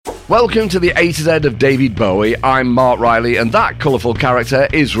Welcome to the A to Z of David Bowie. I'm Mark Riley, and that colourful character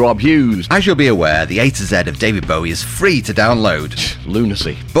is Rob Hughes. As you'll be aware, the A to Z of David Bowie is free to download.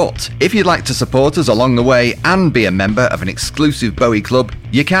 Lunacy. But if you'd like to support us along the way and be a member of an exclusive Bowie club,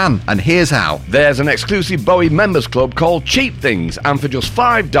 you can, and here's how. There's an exclusive Bowie members club called Cheap Things, and for just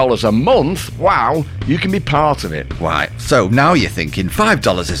 $5 a month, wow, you can be part of it. Right, so now you're thinking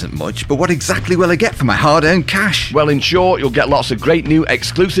 $5 isn't much, but what exactly will I get for my hard-earned cash? Well, in short, you'll get lots of great new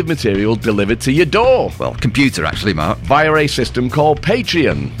exclusive material delivered to your door. Well, computer actually, Mark. Via a system called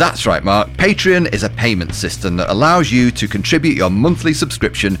Patreon. That's right, Mark. Patreon is a payment system that allows you to contribute your monthly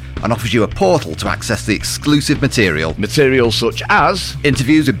subscription and offers you a portal to access the exclusive material. Materials such as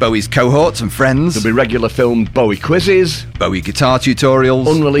interviews with Bowie's cohorts and friends. There'll be regular filmed Bowie quizzes, Bowie guitar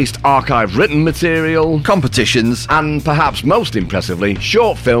tutorials, unreleased archive written material, competitions, and perhaps most impressively,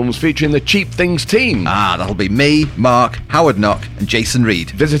 short films featuring the Cheap Things team. That'll be me, Mark, Howard Knock and Jason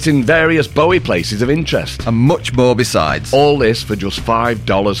Reed, visiting various Bowie places of interest. And much more besides. All this for just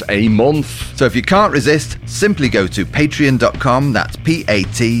 $5 a month. So if you can't resist, simply go to patreon.com, that's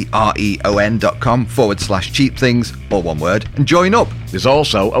patreon.com/cheap things, all one word, and join up. There's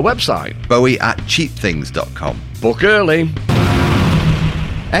also a website, Bowie@cheapthings.com. Book early.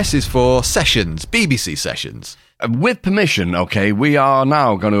 S is for sessions, BBC sessions. With permission, okay, we are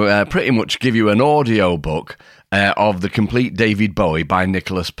now going to pretty much give you an audio book of The Complete David Bowie by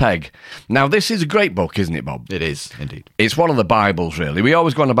Nicholas Pegg. Now, this is a great book, isn't it, Bob? It is, indeed. It's one of the Bibles, really. We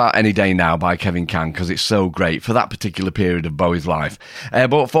always go on about Any Day Now by Kevin Can because it's so great for that particular period of Bowie's life.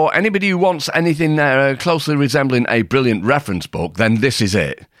 But for anybody who wants anything closely resembling a brilliant reference book, then this is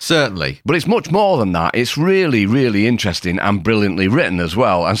it. Certainly. But it's much more than that. It's really, really interesting and brilliantly written as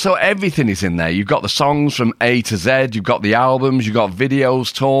well. And so everything is in there. You've got the songs from A to Z, you've got the albums, you've got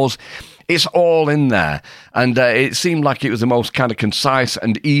videos, tours. It's all in there. And it seemed like it was the most kind of concise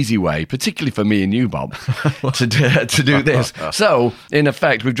and easy way, particularly for me and you, Bob, to do this. So, in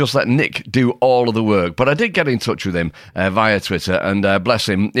effect, we've just let Nick do all of the work. But I did get in touch with him via Twitter, and bless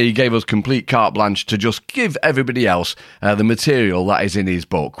him, he gave us complete carte blanche to just give everybody else the material that is in his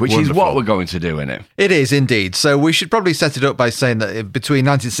book, which Wonderful. is what we're going to do in it. It is, indeed. So we should probably set it up by saying that between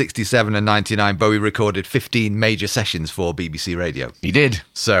 1967 and 99, Bowie recorded 15 major sessions for BBC Radio. He did.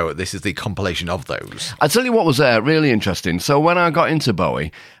 So this is the compilation of those. I'll tell you what was really interesting. So when I got into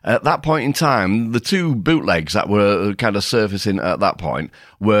Bowie, at that point in time, the two bootlegs that were kind of surfacing at that point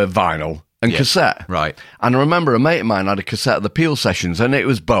were vinyl and cassette. Right. And I remember a mate of mine had a cassette of the Peel sessions, and it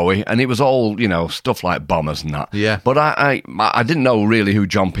was Bowie, and it was all, stuff like Bombers and that. Yeah. But I didn't know really who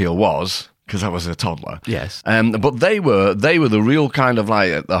John Peel was, because I was a toddler. Yes. But they were the real kind of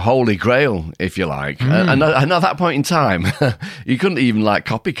like the holy grail, if you like. And at that point in time, you couldn't even like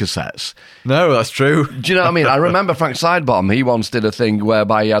copy cassettes. No, that's true. Do you know what I mean? I remember Frank Sidebottom, he once did a thing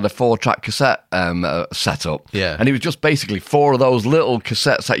whereby he had a 4-track cassette set up. Yeah. And it was just basically 4 of those little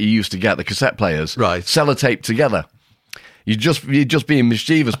cassettes that you used to get, the cassette players, right, sellotaped together. You're just being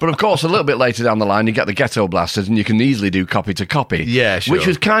mischievous. But of course, a little bit later down the line, you get the ghetto blasters and you can easily do copy to copy. Yeah, sure. Which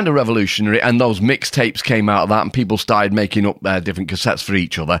was kind of revolutionary. And those mixtapes came out of that and people started making up different cassettes for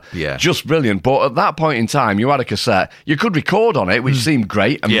each other. Yeah. Just brilliant. But at that point in time, you had a cassette. You could record on it, which seemed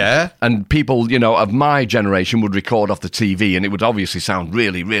great. And, yeah. And people, of my generation would record off the TV and it would obviously sound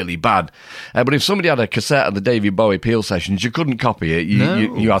really, really bad. But if somebody had a cassette of the David Bowie Peel sessions, you couldn't copy it.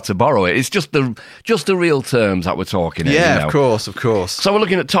 You had to borrow it. It's just the real terms that we're talking in. Yeah, of course. So we're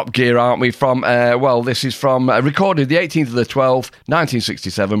looking at Top Gear, aren't we? From this is from recorded the 18th of the 12th,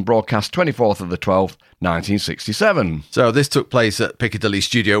 1967, broadcast 24th of the 12th, 1967. So this took place at Piccadilly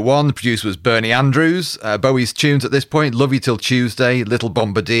Studio 1. The producer was Bernie Andrews. Bowie's tunes at this point: Love You Till Tuesday, Little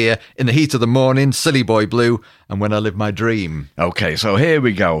Bombardier, In the Heat of the Morning, Silly Boy Blue, and When I Live My Dream. Okay, so here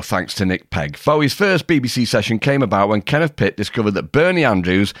we go, thanks to Nick Pegg. Bowie's first BBC session came about when Kenneth Pitt discovered that Bernie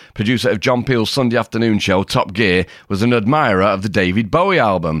Andrews, producer of John Peel's Sunday afternoon show Top Gear, was an admirer of the David Bowie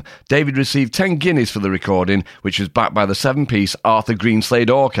album. David received 10 guineas for the recording, which was backed by the 7-piece Arthur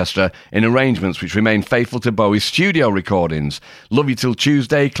Greenslade Orchestra in arrangements which remained faithful to Bowie's studio recordings. Love You Till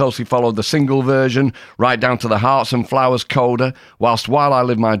Tuesday closely followed the single version, right down to the Hearts and Flowers coda, whilst While I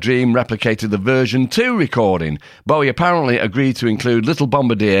Live My Dream replicated the version 2 recording. Bowie apparently agreed to include Little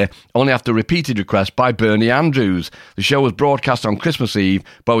Bombardier only after repeated requests by Bernie Andrews. The show was broadcast on Christmas Eve,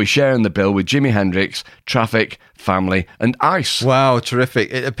 Bowie sharing the bill with Jimi Hendrix, Traffic, Family and Ice. Wow,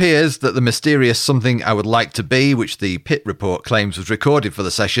 terrific. It appears that the mysterious Something I Would Like to Be, which the Pitt report claims was recorded for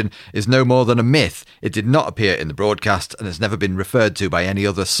the session, is no more than a myth. It did not appear in the broadcast and has never been referred to by any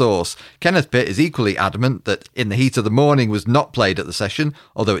other source. Kenneth Pitt is equally adamant that In the Heat of the Morning was not played at the session,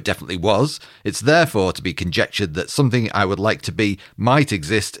 although it definitely was. It's therefore to be conjectured that Something I Would Like to Be might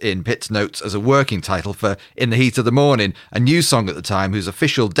exist in Pitt's notes as a working title for In the Heat of the Morning, a new song at the time whose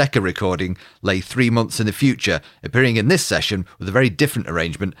official Decca recording lay 3 months in the future, appearing in this session with a very different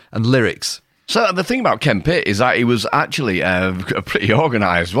arrangement and lyrics. So the thing about Ken Pitt is that he was actually pretty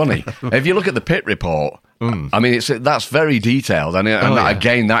organised, wasn't he? If you look at the Pitt report, I mean, that's very detailed, and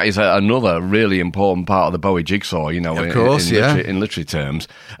again, that is another really important part of the Bowie jigsaw, you know, of course, in literary terms.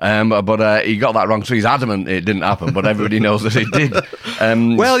 But he got that wrong, so he's adamant it didn't happen, but everybody knows that it did.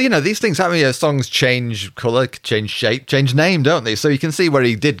 Well, you know, these things happen. Songs change colour, change shape, change name, don't they? So you can see where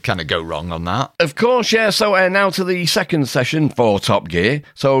he did kind of go wrong on that. Of course, yeah. So now to the second session for Top Gear.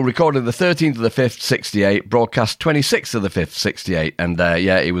 So recorded the 13th of the 5th, 68, broadcast 26th of the 5th, 68, and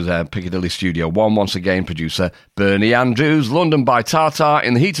it was Piccadilly Studio 1 once again. Producer Bernie Andrews, London by Tata,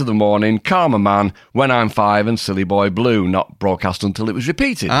 In the Heat of the Morning, Karma Man, When I'm 5 and Silly Boy Blue, not broadcast until it was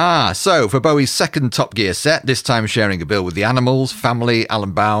repeated. So for Bowie's second Top Gear set, this time sharing a bill with the Animals, Family,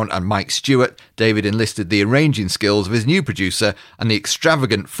 Alan Bown and Mike Stewart, David enlisted the arranging skills of his new producer, and the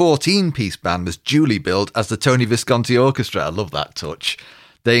extravagant 14-piece band was duly billed as the Tony Visconti Orchestra. I love that touch.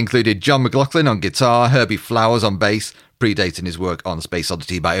 They included John McLaughlin on guitar, Herbie Flowers on bass, predating his work on Space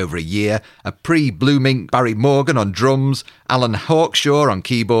Oddity by over a year, a pre-blooming Barry Morgan on drums, Alan Hawkshaw on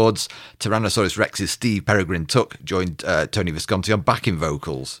keyboards, Tyrannosaurus Rex's Steve Peregrine Tuck joined Tony Visconti on backing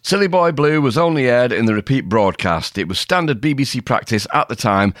vocals. Silly Boy Blue was only aired in the repeat broadcast. It was standard BBC practice at the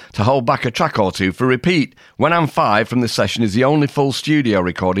time to hold back a track or two for repeat. When I'm 5 from this session is the only full studio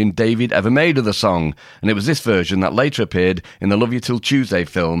recording David ever made of the song, and it was this version that later appeared in the Love You Till Tuesday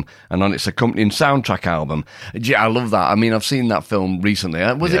film and on its accompanying soundtrack album. I love that. I mean, I've seen that film recently.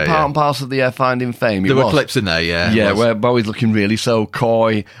 Was it part and parcel of the Finding Fame? There were clips in there, yeah. Yeah, where Bowie's looking really so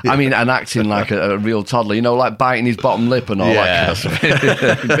coy. I mean, and acting like a real toddler, you know, like biting his bottom lip and all that kind of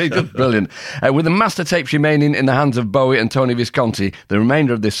stuff. Brilliant. With the master tapes remaining in the hands of Bowie and Tony Visconti, the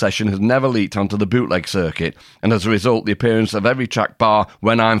remainder of this session has never leaked onto the bootleg circuit. And as a result, the appearance of every track bar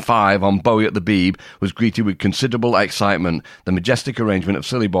When I'm 5 on Bowie at the Beeb was greeted with considerable excitement. The majestic arrangement of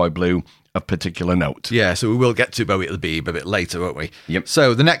Silly Boy Blue of particular note. Yeah, so we will get to Bowie at the Beeb a bit later, won't we? Yep.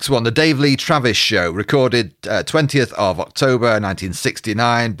 So the next one, the Dave Lee Travis Show, recorded 20th of October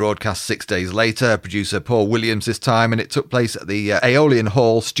 1969, broadcast 6 days later, producer Paul Williams this time, and it took place at the Aeolian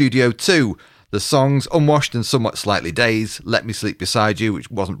Hall, Studio 2. The songs Unwashed and Somewhat Slightly Dazed, Let Me Sleep Beside You, which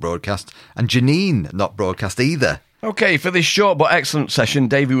wasn't broadcast, and Janine, not broadcast either. Okay, for this short but excellent session,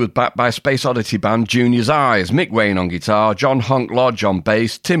 Davey was backed by Space Oddity band Junior's Eyes, Mick Wayne on guitar, John Honk Lodge on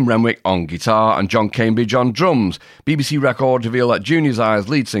bass, Tim Renwick on guitar and John Cambridge on drums. BBC Records reveal that Junior's Eyes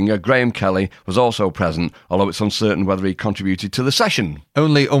lead singer Graham Kelly was also present, although it's uncertain whether he contributed to the session.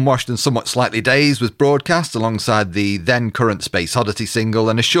 Only Unwashed and Somewhat Slightly Dazed was broadcast alongside the then current Space Oddity single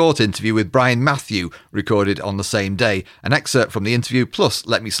and a short interview with Brian Matthew recorded on the same day. An excerpt from the interview plus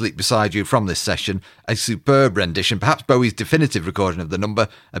Let Me Sleep Beside You from this session, a superb rendition. Perhaps Bowie's definitive recording of the number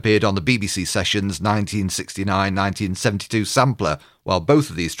appeared on the BBC Sessions 1969-1972 sampler, while both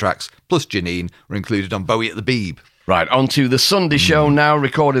of these tracks, plus Janine, were included on Bowie at the Beeb. Right, on to the Sunday show now,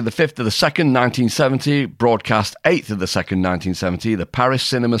 recorded the 5th of the 2nd, 1970, broadcast 8th of the 2nd, 1970, the Paris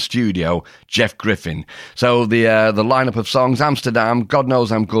Cinema Studio, Jeff Griffin. So the lineup of songs, Amsterdam, God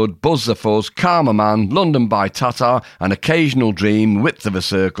Knows I'm Good, Buzz the Fuzz, Karma Man, London by Tata, An Occasional Dream, Width of a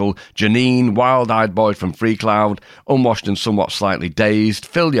Circle, Janine, Wild-Eyed Boy from Free Cloud, Unwashed and Somewhat Slightly Dazed,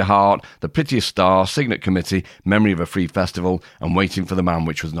 Fill Your Heart, The Prettiest Star, Signet Committee, Memory of a Free Festival, and Waiting for the Man,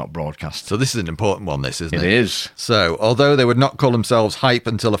 which was not broadcast. So this is an important one, this, isn't it? It is. So, although they would not call themselves Hype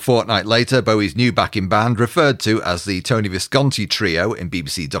until a fortnight later, Bowie's new backing band, referred to as the Tony Visconti Trio in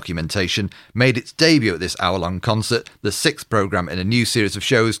BBC documentation, made its debut at this hour-long concert, the sixth programme in a new series of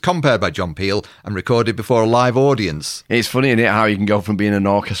shows compared by John Peel and recorded before a live audience. It's funny, isn't it, how you can go from being an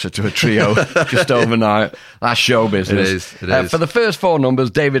orchestra to a trio just overnight. That's show business. It is. For the first four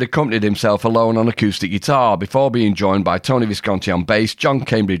numbers, David accompanied himself alone on acoustic guitar before being joined by Tony Visconti on bass, John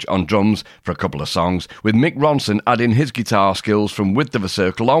Cambridge on drums for a couple of songs, with Mick Ronson adding his guitar skills from Width of a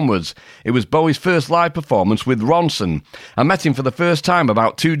Circle onwards. It was Bowie's first live performance with Ronson. I met him for the first time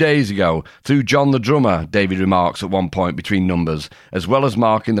about 2 days ago through John the drummer, David remarks at one point between numbers. As well as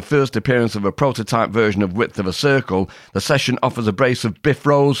marking the first appearance of a prototype version of Width of a Circle, the session offers a brace of Biff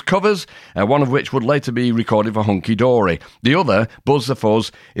Rose covers, one of which would later be recorded for Hunky Dory. The other, Buzz the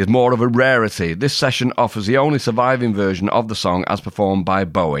Fuzz, is more of a rarity. This session offers the only surviving version of the song as performed by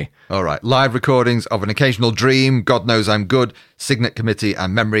Bowie. All right, live recordings of An Occasional Dream Fame, God Knows I'm Good, Signet Committee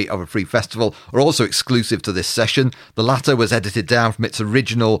and Memory of a Free Festival are also exclusive to this session. The latter was edited down from its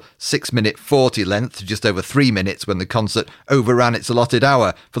original 6-minute 40 length to just over 3 minutes when the concert overran its allotted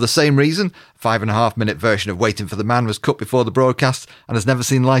hour. For the same reason, 5.5-minute version of Waiting for the Man was cut before the broadcast and has never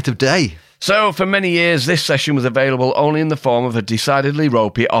seen light of day. So, for many years, this session was available only in the form of a decidedly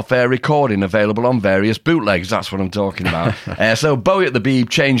ropey off-air recording available on various bootlegs. That's what I'm talking about. So, Bowie at the Beeb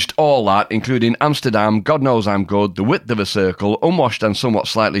changed all that, including Amsterdam, God Knows I'm Good, The Width of a Circle, Unwashed and Somewhat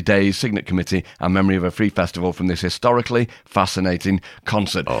Slightly Dazed, Signet Committee, and Memory of a Free Festival from this historically fascinating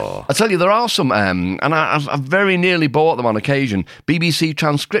concert. I tell you, there are some, and I've very nearly bought them on occasion, BBC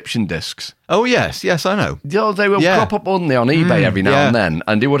transcription discs. Oh, yes, I know. You know, they would crop up, wouldn't they, on eBay every now and then,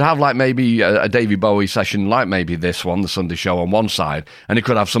 and they would have like maybe a David Bowie session like maybe this one, the Sunday Show, on one side, and it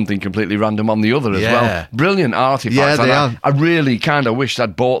could have something completely random on the other as well. Brilliant artifacts. Yeah, they are. I really kind of wished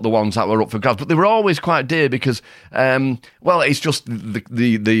I'd bought the ones that were up for grabs, but they were always quite dear because, it's just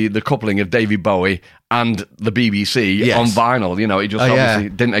the coupling of David Bowie and the BBC on vinyl. You know, it just obviously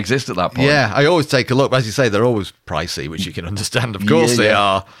didn't exist at that point. Yeah, I always take a look. As you say, they're always pricey, which you can understand. Of course they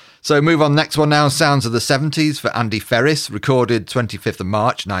are. So move on, next one now, Sounds of the 70s for Andy Ferris, recorded 25th of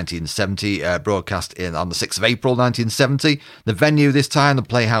March 1970, broadcast on the 6th of April 1970. The venue this time, the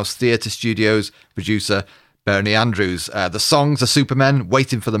Playhouse Theatre Studios, producer Bernie Andrews. The songs are Supermen,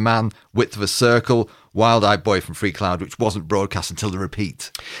 Waiting for the Man, Width of a Circle, Wild-Eyed Boy from Free Cloud, which wasn't broadcast until the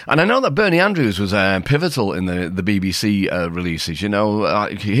repeat. And I know that Bernie Andrews was pivotal in the BBC releases. You know,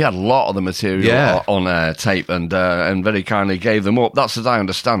 he had a lot of the material on tape and very kindly gave them up. That's as I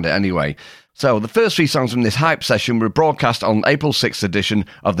understand it anyway. So, the first 3 songs from this hype session were broadcast on April 6th edition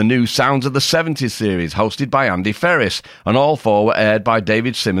of the new Sounds of the 70s series, hosted by Andy Ferris, and all 4 were aired by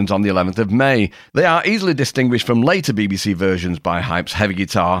David Simmons on the 11th of May. They are easily distinguished from later BBC versions by Hype's heavy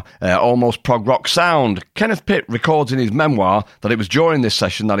guitar, almost prog rock sound. Kenneth Pitt records in his memoir that it was during this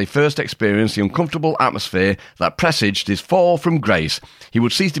session that he first experienced the uncomfortable atmosphere that presaged his fall from grace. He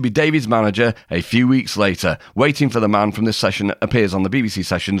would cease to be David's manager a few weeks later. Waiting for the Man from this session appears on the BBC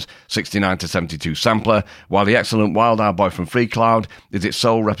Sessions 69 to 72 sampler, while the excellent Wild-Eyed Boy from Free Cloud is its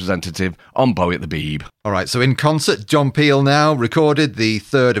sole representative on Bowie at the Beeb. All right, so in concert, John Peel now, recorded the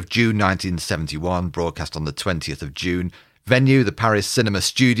 3rd of June 1971, broadcast on the 20th of June. Venue, the Paris Cinema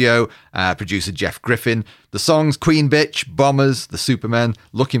Studio, producer Jeff Griffin. The songs, Queen Bitch, Bombers, The Supermen,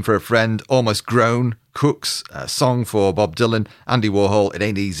 Looking for a Friend, Almost Grown, Cooks, a song for Bob Dylan, Andy Warhol, It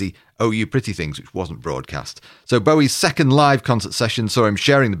Ain't Easy, Oh You Pretty Things, which wasn't broadcast. So Bowie's second live concert session saw him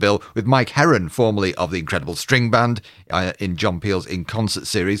sharing the bill with Mike Herron, formerly of the Incredible String Band, in John Peel's In Concert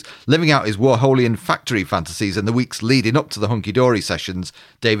series. Living out his Warholian factory fantasies in the weeks leading up to the Hunky Dory sessions,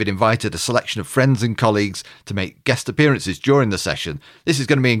 David invited a selection of friends and colleagues to make guest appearances during the session. This is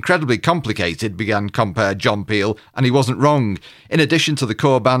going to be incredibly complicated, began compare John Peel, and he wasn't wrong. In addition to the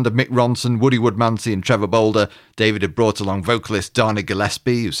core band of Mick Ronson, Woody Woodmansey and Trevor Boulder, David had brought along vocalist Dana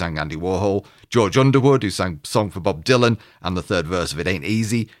Gillespie, who sang Andy Warhol, George Underwood, who sang Song for Bob Dylan and the 3rd verse of It Ain't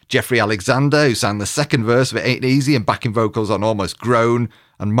Easy, Jeffrey Alexander, who sang the 2nd verse of It Ain't Easy and backing vocals on Almost Grown,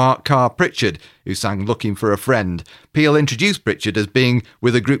 and Mark Carr Pritchard, who sang Looking for a Friend. Peel introduced Pritchard as being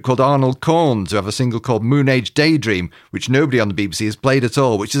with a group called Arnold Corns, who have a single called Moon Age Daydream, which nobody on the BBC has played at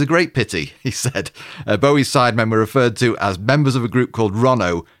all, which is a great pity, he said. Bowie's sidemen were referred to as members of a group called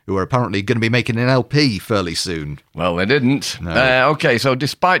Rono, who are apparently going to be making an LP fairly soon. Well, they didn't. No. Okay, so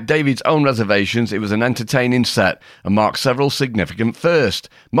despite David's own reservations, it was an entertaining set and marked several significant firsts.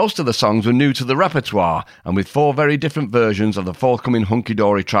 Most of the songs were new to the repertoire, and with 4 very different versions of the forthcoming Hunky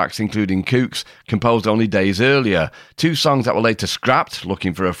Dory tracks, including Kooks, composed only days earlier. 2 songs that were later scrapped,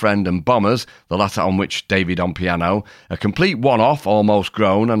 Looking for a Friend and Bombers, the latter on which David on piano, a complete one-off, Almost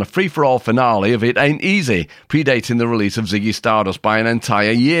Grown, and a free-for-all finale of It Ain't Easy, predating the release of Ziggy Stardust by an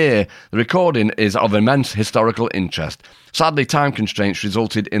entire year. The recording is of immense historical interest. Sadly, time constraints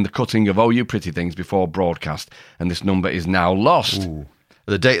resulted in the cutting of Oh You Pretty Things before broadcast, and this number is now lost. Ooh.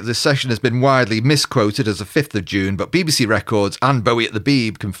 The date of this session has been widely misquoted as the 5th of June, but BBC Records and Bowie at the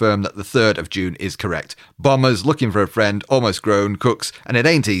Beeb confirm that the 3rd of June is correct. Bombers, Looking for a Friend, Almost Grown, Cooks, and It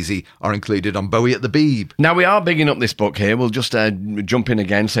Ain't Easy are included on Bowie at the Beeb. Now, we are bigging up this book here. We'll just jump in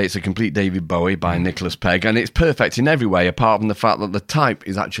again, say it's a complete David Bowie by Nicholas Pegg, and it's perfect in every way, apart from the fact that the type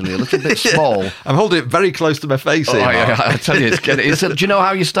is actually a little bit small. I'm holding it very close to my face here. I tell you, do you know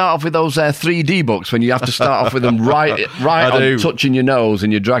how you start off with those 3D books, when you have to start off with them right on touching your nose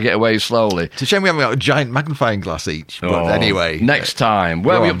and you drag it away slowly? It's a shame we haven't got a giant magnifying glass each. But anyway. Next time.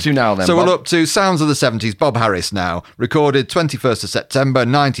 Where are we up to now then, So Bob? we're up to Sounds of the 70s, Bob Harris now. Recorded 21st of September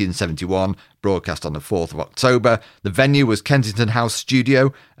 1971. Broadcast on the 4th of October. The venue was Kensington House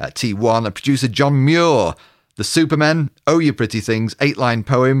Studio at T1. And producer John Muir. The Supermen, Oh You Pretty Things, 8-line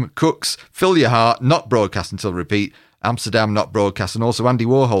poem, Cooks, Fill Your Heart, not broadcast until repeat, Amsterdam, not broadcast, and also Andy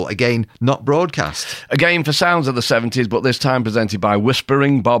Warhol, again, not broadcast. Again for sounds of the 70s, but this time presented by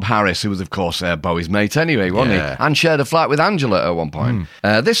whispering Bob Harris, who was, of course, Bowie's mate anyway, wasn't he? And shared a flight with Angela at one point.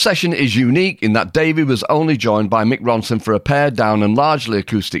 This session is unique in that David was only joined by Mick Ronson for a pared-down and largely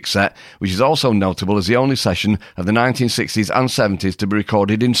acoustic set, which is also notable as the only session of the 1960s and 70s to be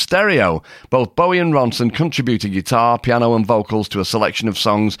recorded in stereo. Both Bowie and Ronson contributed guitar, piano and vocals to a selection of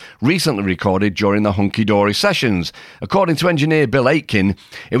songs recently recorded during the Hunky Dory sessions. According to engineer Bill Aitken,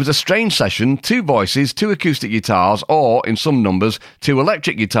 it was a strange session, 2 voices, 2 acoustic guitars, or, in some numbers, 2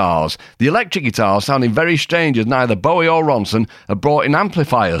 electric guitars. The electric guitars sounding very strange as neither Bowie or Ronson had brought in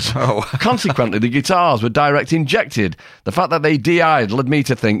amplifiers. Consequently, the guitars were direct injected. The fact that they DI'd led me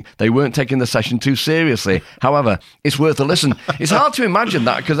to think they weren't taking the session too seriously. However, it's worth a listen. It's hard to imagine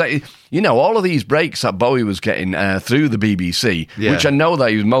that because, all of these breaks that Bowie was getting through the BBC, which I know that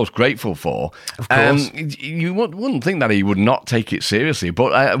he was most grateful for, of course. You wouldn't think that he would not take it seriously,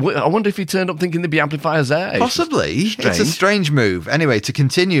 but I wonder if he turned up thinking there'd be amplifiers there. Possibly. It's a strange move. Anyway, to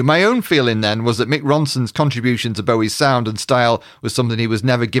continue, my own feeling then was that Mick Ronson's contribution to Bowie's sound and style was something he was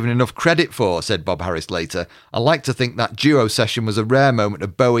never given enough credit for, said Bob Harris later. I like to think that duo session was a rare moment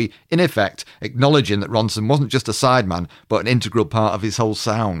of Bowie, in effect, acknowledging that Ronson wasn't just a sideman, but an integral part of his whole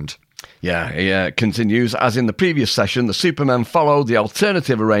sound. Yeah, he continues. As in the previous session, the Supermen followed the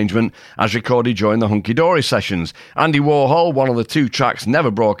alternative arrangement as recorded during the Hunky Dory sessions. Andy Warhol, one of the 2 tracks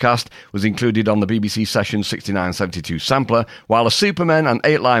never broadcast, was included on the BBC session 6972 sampler, while the Supermen and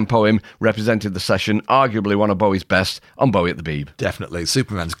 8-line poem represented the session, arguably one of Bowie's best, on Bowie at the Beeb. Definitely.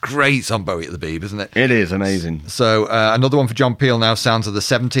 Superman's great on Bowie at the Beeb, isn't it? It is amazing. So another one for John Peel now, Sounds of the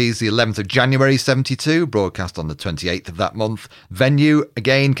 70s, the 11th of January 72, broadcast on the 28th of that month. Venue,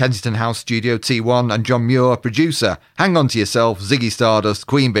 again, Kensington House Studio T1, and John Muir, producer. Hang On To Yourself, Ziggy Stardust,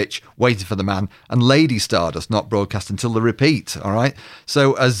 Queen Bitch, Waiting for the Man, and Lady Stardust, not broadcast until the repeat, all right?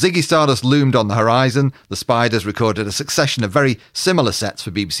 So as Ziggy Stardust loomed on the horizon, the Spiders recorded a succession of very similar sets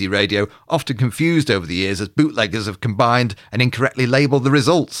for BBC Radio, often confused over the years as bootleggers have combined and incorrectly labelled the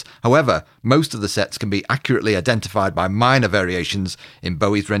results. However, most of the sets can be accurately identified by minor variations in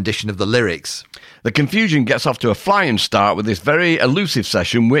Bowie's rendition of the lyrics. The confusion gets off to a flying start with this very elusive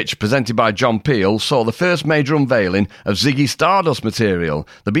session which, presented by John Peel, saw the first major unveiling of Ziggy Stardust material.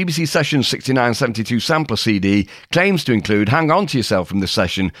 The BBC Session 6972 sampler CD claims to include Hang On To Yourself from this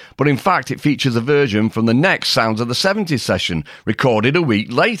session, but in fact it features a version from the next Sounds of the 70s session, recorded a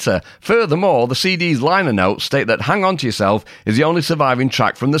week later. Furthermore, the CD's liner notes state that Hang On To Yourself is the only surviving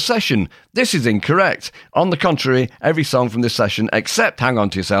track from the session. This is incorrect. On the contrary, every song from this session, except Hang On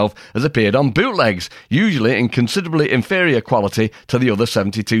To Yourself, has appeared on bootlegs, usually in considerably inferior quality to the other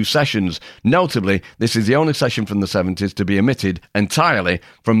 72 sessions. Notably, this is the only session from the 70s to be omitted entirely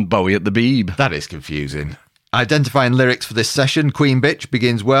from Bowie at the Beeb. That is confusing. Identifying lyrics for this session, Queen Bitch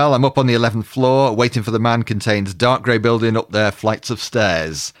begins, well, I'm up on the 11th floor, Waiting for the Man contains dark grey building up there, flights of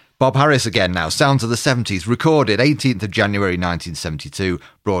stairs. Bob Harris again now, Sounds of the 70s, recorded 18th of January 1972,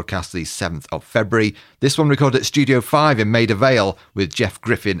 broadcast the 7th of February. This one recorded at Studio 5 in Maida Vale with Jeff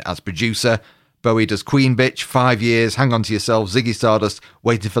Griffin as producer. Bowie does Queen Bitch, 5 years, Hang On To Yourself, Ziggy Stardust,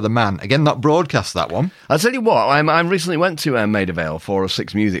 Waiting for the Man. Again, not broadcast, that one. I'll tell you what, I recently went to Maida Vale for a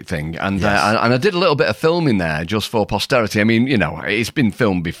Six Music thing, and I did a little bit of filming there just for posterity. I mean, it's been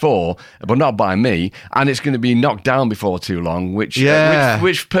filmed before, but not by me, and it's going to be knocked down before too long, which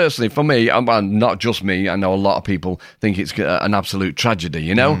personally, for me, not just me, I know a lot of people think it's an absolute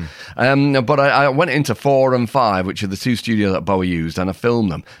tragedy, But I went into 4 and 5, which are the 2 studios that Bowie used, and I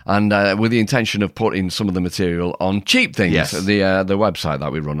filmed them, and with the intention of putting some of the material on Cheap Things, the website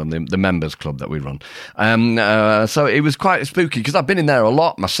that we run and the members club that we run. So it was quite spooky because I've been in there a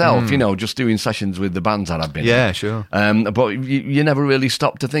lot myself, just doing sessions with the bands that I've been in. Yeah, sure. But you never really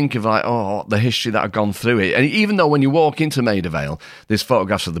stop to think of the history that I've gone through it. And even though when you walk into Maida Vale, there's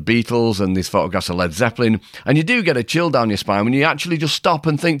photographs of the Beatles and there's photographs of Led Zeppelin, and you do get a chill down your spine when you actually just stop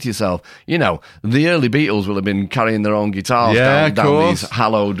and think to yourself, the early Beatles will have been carrying their own guitars down these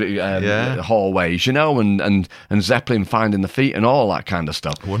hallowed hallways, and Zeppelin finding the feet and all that kind of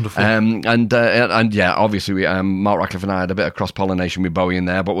stuff. Wonderful. Obviously Mark Radcliffe and I had a bit of cross-pollination with Bowie in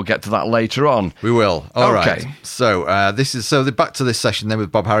there, but we'll get to that later on. We will. All right. So back to this session then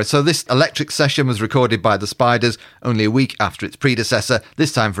with Bob Harris. So this electric session was recorded by the Spiders only a week after its predecessor,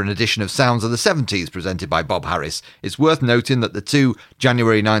 this time for an edition of Sounds of the 70s presented by Bob Harris. It's worth noting that the 2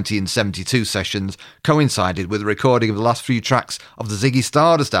 January 1972 sessions coincided with the recording of the last few tracks of the Ziggy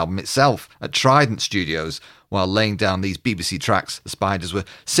Stardust album itself at Trident Studios. while laying down these BBC tracks, the Spiders were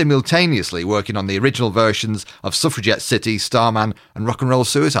simultaneously working on the original versions of Suffragette City, Starman and Rock and Roll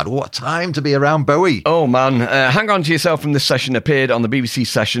Suicide. What a time to be around Bowie. Oh man, Hang On To Yourself from this session appeared on the BBC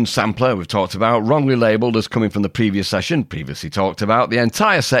session sampler we've talked about, wrongly labelled as coming from the previous session, previously talked about. The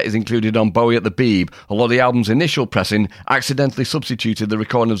entire set is included on Bowie at the Beeb, although the album's initial pressing accidentally substituted the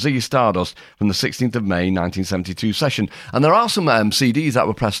recording of Ziggy Stardust from the 16th of May 1972 session. And there are some CDs that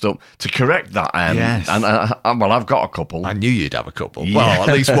were pressed up to correct that. Yes. And well, I've got a couple. I knew you'd have a couple. Yeah. Well,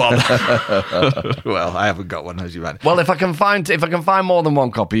 at least one. Well, I haven't got one, as you meant. Well, if I can find more than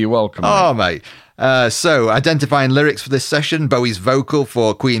one copy, you're welcome. Oh, mate. So, identifying lyrics for this session, Bowie's vocal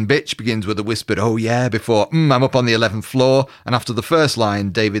for Queen Bitch begins with a whispered, "Oh yeah," before, I'm up on the 11th floor. And after the first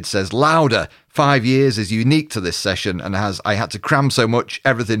line, David says, "Louder. 5 years is unique to this session and I had to cram so much,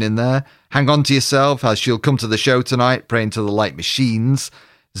 everything in there. Hang On To Yourself has She'll Come To The Show Tonight, Praying To The Light Machines.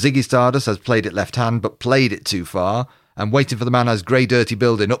 Ziggy Stardust has Played It Left Hand, but played it too far. And Waiting for the Man has Grey Dirty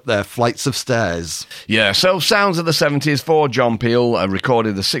Building, Up There Flights of Stairs." Yeah, so Sounds of the 70s for John Peel,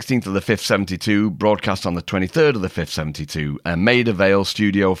 recorded the 16th of the 5th, 72, broadcast on the 23rd of the 5th, 72, and Maida Vale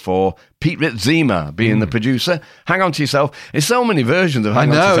Studio 4, Pete Ritzema being the producer. Hang On To Yourself. There's so many versions of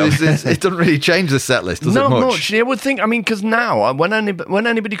Hang On To Yourself. It doesn't really change the set list, does it? Not much. You would think, because now, when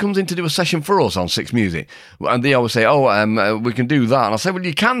anybody comes in to do a session for us on Six Music, and they always say, we can do that. And I say, well,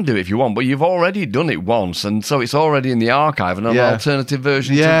 you can do it if you want, but you've already done it once, and so it's already in the archive and an alternative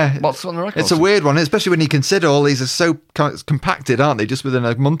version to what's on the record. It's a weird one, especially when you consider all these are so compacted, aren't they? Just within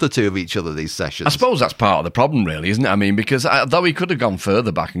a month or two of each other, these sessions. I suppose that's part of the problem, really, isn't it? Because though he could have gone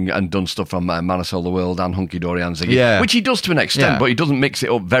further back and done stuff from Man I Sold the World and Hunky Dory and Ziggy, which he does to an extent, but he doesn't mix it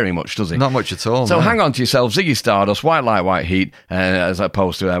up very much, does he? Not much at all. So no. Hang On To Yourself, Ziggy Stardust, White Light, White Heat, as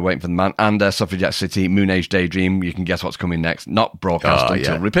opposed to Waiting for the Man, and Suffragette City, Moon Age Daydream. You can guess what's coming next. Not broadcast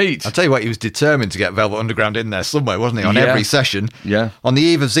until repeat. I'll tell you what, he was determined to get Velvet Underground in there somewhere, wasn't he? On every session. Yeah. On the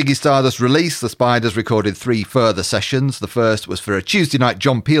eve of Ziggy Stardust's release, the Spiders recorded 3 further sessions. The first was for a Tuesday night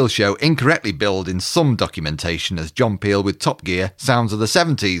John Peel show, incorrectly billed in some documentation as John Peel with Top Gear, Sounds of the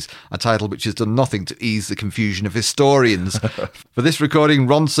 70s, a title which has done nothing to ease the confusion of historians. For this recording,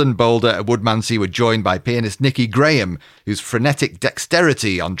 Ronson, Boulder and Woodmansey were joined by pianist Nicky Graham, whose frenetic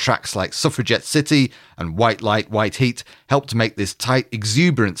dexterity on tracks like Suffragette City and White Light, White Heat helped to make this tight,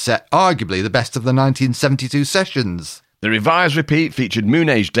 exuberant set arguably the best of the 1972 sessions. The revised repeat featured Moon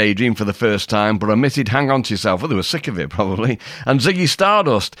Age Daydream for the first time, but omitted Hang On To Yourself. Well, they were sick of it, probably. And Ziggy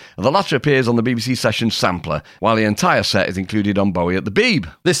Stardust. The latter appears on the BBC session sampler, while the entire set is included on Bowie at the Beeb.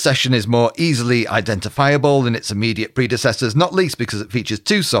 This session is more easily identifiable than its immediate predecessors, not least because it features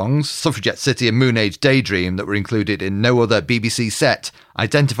 2 songs, Suffragette City and Moon Age Daydream, that were included in no other BBC set.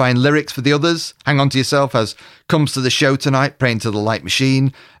 Identifying lyrics for the others, Hang On To Yourself has Comes To The Show Tonight, Praying To The Light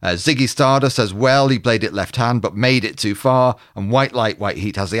Machine. Ziggy Stardust as well, he played it left hand but made it too far. And White Light, White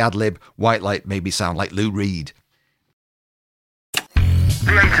Heat has the ad-lib, White Light made me sound like Lou Reed. The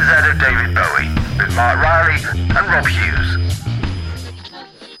A to Z of David Bowie with Mark Riley and Rob Hughes.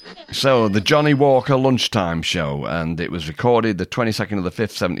 So, the Johnny Walker Lunchtime Show, and it was recorded the 22nd of the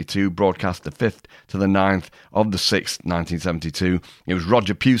 5th, 72, broadcast the 5th to the 9th of the 6th, 1972. It was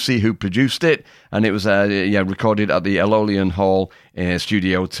Roger Pusey who produced it, and it was recorded at the Elolian Hall,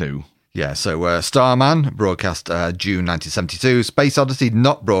 Studio 2. Yeah, so Starman, broadcast June 1972. Space Odyssey,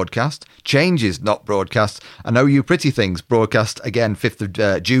 not broadcast. Changes, not broadcast. And Oh You Pretty Things, broadcast again 5th of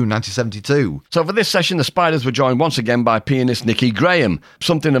June 1972. So for this session, the Spiders were joined once again by pianist Nicky Graham,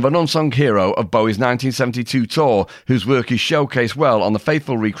 something of an unsung hero of Bowie's 1972 tour, whose work is showcased well on the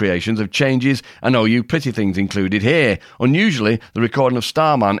faithful recreations of Changes and Oh You Pretty Things included here. Unusually, the recording of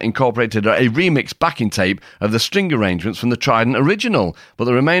Starman incorporated a remix backing tape of the string arrangements from the Trident original, but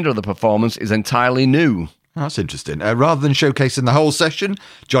the remainder of the performance is entirely new. That's interesting. Rather than showcasing the whole session,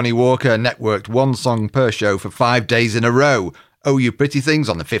 Johnny Walker networked 1 song per show for 5 days in a row. Oh You Pretty Things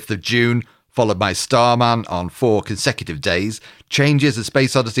on the 5th of June, followed by Starman on 4 consecutive days. Changes and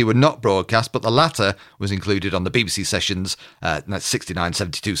Space Odyssey were not broadcast, but the latter was included on the BBC sessions, that's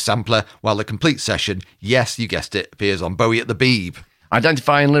 6972 sampler, while the complete session, yes, you guessed it, appears on Bowie at the Beeb.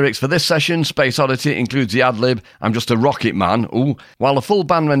 Identifying lyrics for this session, Space Oddity includes the ad-lib, I'm Just a Rocket Man, while the full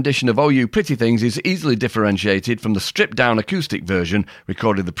band rendition of Oh You Pretty Things is easily differentiated from the stripped-down acoustic version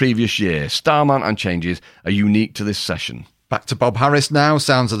recorded the previous year. Starman and Changes are unique to this session. Back to Bob Harris now,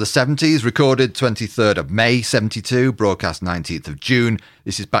 Sounds of the 70s, recorded 23rd of May 72, broadcast 19th of June.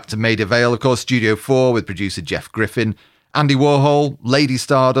 This is back to Maida Vale, of course, Studio 4 with producer Jeff Griffin. Andy Warhol, Lady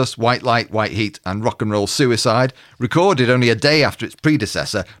Stardust, White Light, White Heat and Rock and Roll Suicide, recorded only a day after its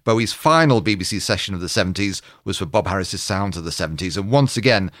predecessor, Bowie's final BBC session of the 70s was for Bob Harris's Sounds of the 70s, and once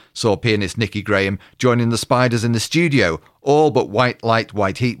again saw pianist Nicky Graham joining the Spiders in the studio. All but White Light,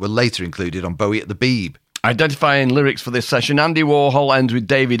 White Heat were later included on Bowie at the Beeb. Identifying lyrics for this session, Andy Warhol ends with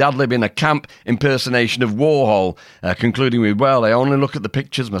David ad-libbing a camp impersonation of Warhol, concluding with, well, I only look at the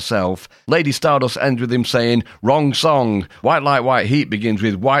pictures myself. Lady Stardust ends with him saying, wrong song. White Light, White Heat begins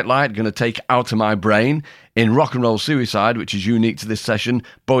with, white light gonna take out of my brain. In Rock and Roll Suicide, which is unique to this session,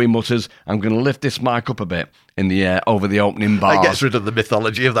 Bowie mutters, I'm going to lift this mic up a bit in the air over the opening bars. It gets rid of the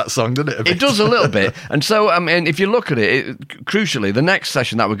mythology of that song, doesn't it? It does a little bit. And so, I mean, if you look at it, crucially, the next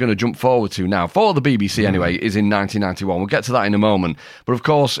session that we're going to jump forward to now, for the BBC anyway, is in 1991. We'll get to that in a moment. But of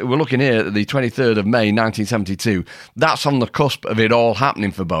course, we're looking here at the 23rd of May, 1972. That's on the cusp of it all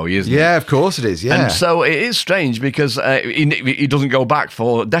happening for Bowie, isn't it? Yeah, of course it is, yeah. And so it is strange because he doesn't go back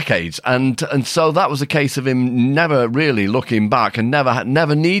for decades. And so that was a case of him never really looking back and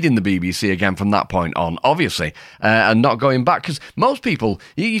never needing the BBC again from that point on, obviously, and not going back. Because most people,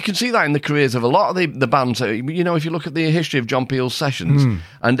 you can see that in the careers of a lot of the bands. You know, if you look at the history of John Peel's sessions,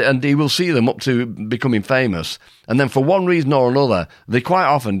 and he will see them up to becoming famous. And then for one reason or another, they quite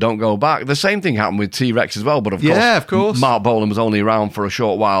often don't go back. The same thing happened with T-Rex as well, but of course, Mark Bolan was only around for a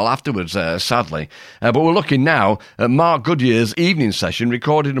short while afterwards, sadly. But we're looking now at Mark Goodyear's evening session,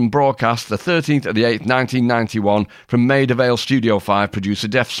 recorded and broadcast the 13th of the 8th, 1991, from Maida Vale Studio 5 producer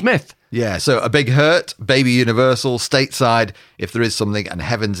Jeff Smith. Yeah, so A Big Hurt, Baby Universal, Stateside, If There Is Something, and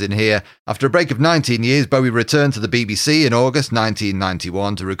Heaven's in Here. After a break of 19 years, Bowie returned to the BBC in August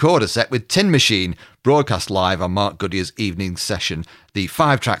 1991 to record a set with Tin Machine, broadcast live on Mark Goodyear's evening session. The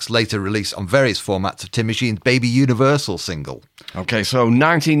 5 tracks later released on various formats of Tin Machine's Baby Universal single. Okay, so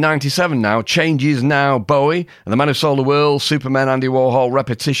 1997 now, Changes Now, Bowie, and The Man Who Sold the World, Superman, Andy Warhol,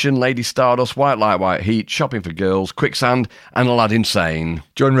 Repetition, Lady Stardust, White Light, White Heat, Shopping for Girls, Quicksand, and Aladdin Sane.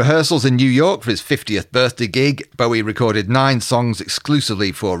 During rehearsals in New York for his 50th birthday gig, Bowie recorded 9 songs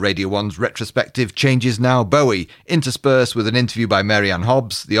exclusively for Radio 1's retrospective Changes Now, Bowie, interspersed with an interview by Mary Ann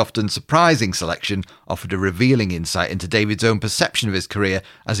Hobbs. The often surprising selection offered a revealing insight into David's own perception of his career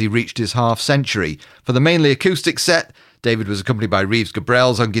as he reached his half-century. For the mainly acoustic set, David was accompanied by Reeves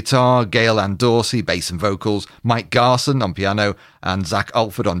Gabrels on guitar, Gail Ann Dorsey, bass and vocals, Mike Garson on piano, and Zach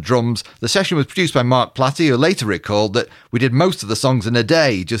Alford on drums. The session was produced by Mark Platty, who later recalled that we did most of the songs in a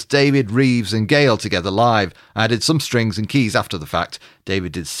day, just David, Reeves and Gail together live. I added some strings and keys after the fact.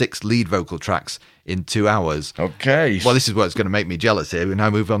 David did 6 lead vocal tracks in 2 hours. Okay. Well, this is what's going to make me jealous here. We now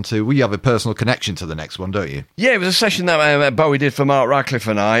move on to, you have a personal connection to the next one, don't you? Yeah, it was a session that Bowie did for Mark Radcliffe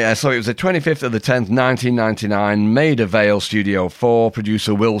and I. So it was the 25th of the 10th, 1999, Maida Vale Studio 4,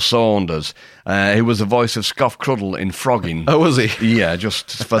 producer Will Saunders. He was the voice of Scoff Cruddle in Frogging. Oh, was he? Yeah,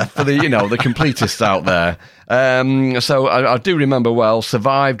 just for the, the completists out there. So I do remember well,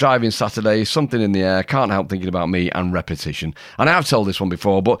 Survive, Driving Saturday, Something in the Air, Can't Help Thinking About Me, and Repetition. And I have told this one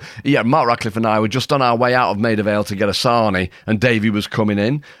before, but yeah, Mark Radcliffe and I were just on our way out of Maida Vale to get a sarnie, and Davey was coming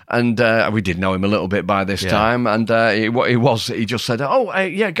in, and we did know him a little bit by this time, and he just said,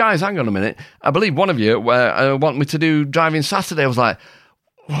 yeah, guys, hang on a minute, I believe one of you want me to do Driving Saturday. I was like,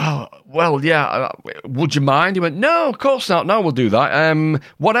 well, yeah, would you mind? He went, no, of course not, no, we'll do that.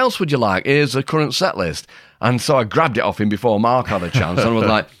 What else would you like? Here's the current set list. And so I grabbed it off him before Mark had a chance, and I was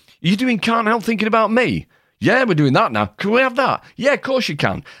like, you doing Can't Help Thinking About Me? Yeah, we're doing that now. Can we have that? Yeah, of course you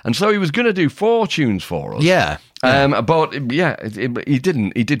can. And so he was going to do 4 tunes for us. Yeah. But yeah, he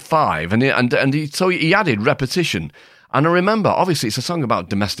didn't. He did 5, so he added Repetition. And I remember, obviously, it's a song about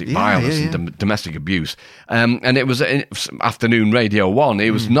domestic violence and domestic abuse. And it was afternoon Radio 1.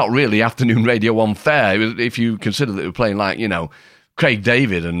 It was not really afternoon Radio 1 fare. It was, if you consider that they were playing like, Craig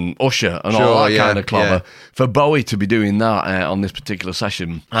David and Usher and all that kind of clobber, for Bowie to be doing that on this particular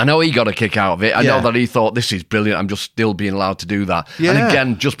session. I know he got a kick out of it. I know that he thought, this is brilliant, I'm just still being allowed to do that. Yeah. And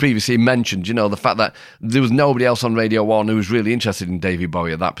again, just previously mentioned, the fact that there was nobody else on Radio 1 who was really interested in David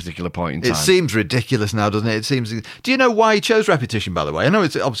Bowie at that particular point in time. It seems ridiculous now, doesn't it? Do you know why he chose Repetition, by the way? I know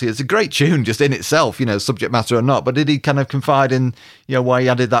it's a great tune just in itself, subject matter or not, but did he kind of confide in, why he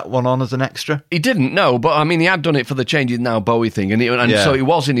added that one on as an extra? He didn't, no, but I mean, he had done it for the Changes Now Bowie thing, and so it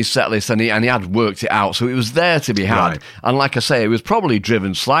was in his set list, and he had worked it out, so it was there to be had. Right. And like I say, it was probably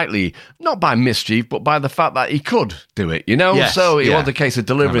driven slightly, not by mischief, but by the fact that he could do it, Yes, So it was a case of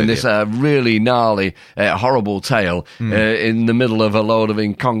delivering this really gnarly, horrible tale in the middle of a load of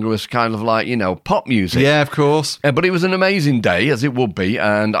incongruous kind of like, pop music. Yeah, of course. But it was an amazing day, as it would be,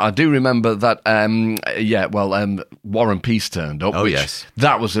 and I do remember that, Warren Peace turned up. Oh, which, yes.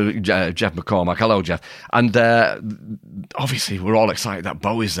 That was Jeff McCormack. Hello, Jeff. And obviously, we're all excited that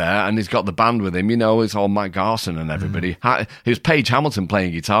Bowie's there, and he's got the band with him, it's all Mike Garson and everybody. It was Paige Hamilton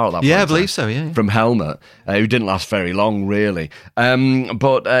playing guitar at that point. Yeah, I believe so, yeah. From Helmet, who didn't last very long, really.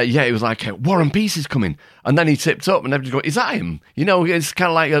 It was like, Warren Peace is coming. And then he tipped up, and everybody go, is that him? It's kind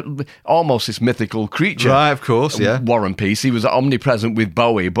of like almost this mythical creature. Right, of course, yeah. Warren Peace. He was omnipresent with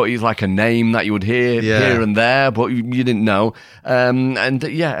Bowie, but he's like a name that you would hear here and there, but you didn't know.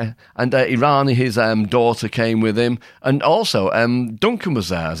 Irani, his daughter, came with him. And also, Duncan was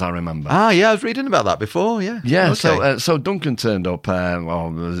there, as I remember. Ah, yeah, I was reading about that before, yeah. Yeah, okay. so Duncan turned up,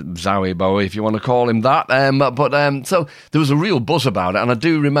 Zowie Bowie, if you want to call him that. So there was a real buzz about it, and I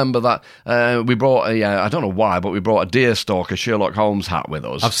do remember that we brought I don't know why, but we brought a deerstalker Sherlock Holmes hat with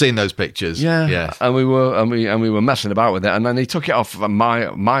us. I've seen those pictures. Yeah. And we were messing about with it, and then he took it off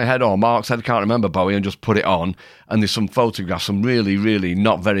my head or Mark's head, I can't remember, Bowie, and just put it on. And there's some photographs, some really, really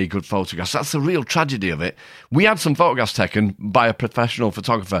not very good photographs. That's the real tragedy of it. We had some photographs taken by a professional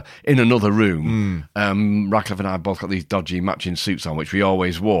photographer in another room. Radcliffe and I both got these dodgy matching suits on, which we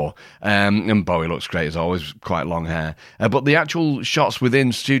always wore. And Bowie looks great as always, quite long hair. But the actual shots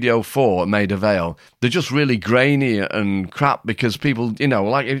within Studio 4 at Maida Vale, they're just really grainy and crap because people,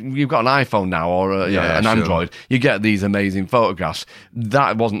 like if you've got an iPhone now or an Android, you get these amazing photographs.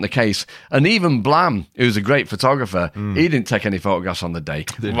 That wasn't the case. And even Blam, who's a great photographer, he didn't take any photographs on the day.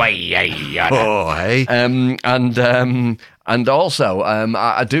 Oh, hey. And also,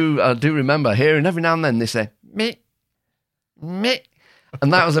 I do remember hearing every now and then they say, me.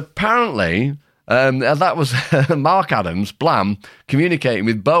 And that was apparently... that was Mark Adams, Blam, communicating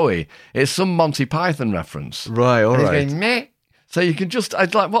with Bowie. It's some Monty Python reference. Right, all right. He's going, meh. So you can just,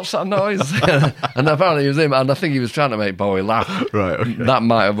 I'd like, what's that noise? And apparently it was him, and I think he was trying to make Bowie laugh. Right, okay. That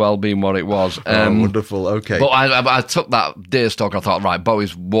might have well been what it was. Wonderful, okay. But I took that deerstalker, I thought, right,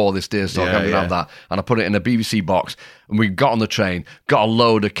 Bowie's wore this deerstalker, I'm going to have that. And I put it in a BBC box, and we got on the train, got a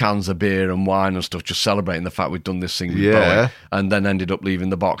load of cans of beer and wine and stuff, just celebrating the fact we'd done this thing with Bowie, and then ended up leaving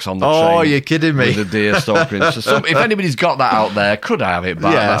the box on the train. Oh, you're kidding me. With the deerstalker. So if anybody's got that out there, could I have it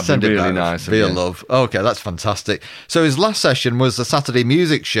back? That'd send be it really back. nice. Be a love. Okay, that's fantastic. So his last session was the Saturday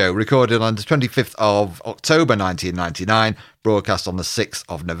Music Show, recorded on the 25th of October 1999, broadcast on the 6th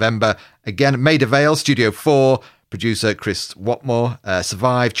of November. Again, Maida Vale, Studio 4, producer Chris Watmore,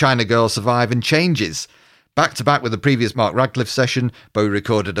 Survive, China Girl, Survive and Changes. Back to back with the previous Mark Radcliffe session, Bowie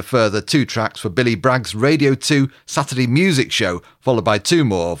recorded a further 2 tracks for Billy Bragg's Radio 2 Saturday Music Show, followed by 2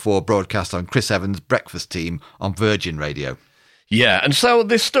 more for broadcast on Chris Evans' Breakfast Team on Virgin Radio. Yeah, and so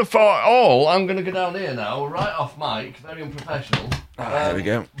this stuff all, I'm going to go down here now, right off mic, very unprofessional. There we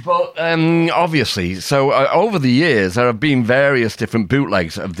go. But obviously, so over the years, there have been various different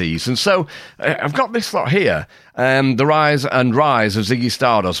bootlegs of these. And so I've got this lot here, The Rise and Rise of Ziggy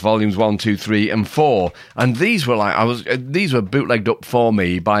Stardust, volumes 1, 2, 3, and 4. And these were these were bootlegged up for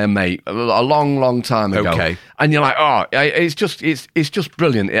me by a mate a long, long time ago. Okay. And you're like, oh, it's just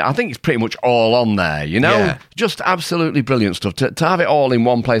brilliant. I think it's pretty much all on there, Yeah. Just absolutely brilliant stuff. To have it all in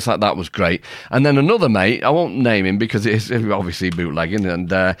one place like that was great. And then another mate, I won't name him because it's obviously bootlegging,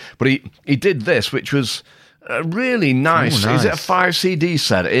 but he did this, which was really nice. Is it a 5 CD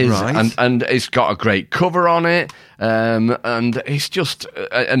set? It is, right. and it's got a great cover on it, and it's just,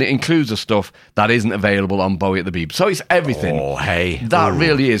 and it includes the stuff that isn't available on Bowie at the Beeb. So it's everything. Oh, hey. That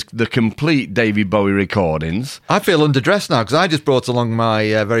really is the complete David Bowie recordings. I feel underdressed now because I just brought along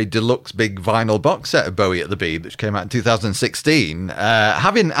my very deluxe big vinyl box set of Bowie at the Beeb, which came out in 2016.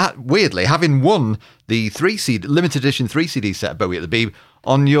 Weirdly, having won the limited edition 3 CD set of Bowie at the Beeb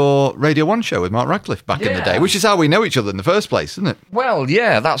on your Radio 1 show with Mark Radcliffe back in the day, which is how we know each other in the first place, isn't it? Well,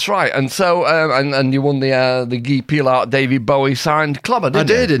 yeah, that's right. And so, and you won the Guy Pilar David Bowie signed clubber, didn't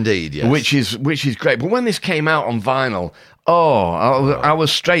you? I did indeed, yes. Which is great. But when this came out on vinyl, I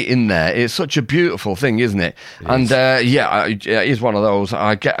was straight in there. It's such a beautiful thing, isn't it? It is one of those.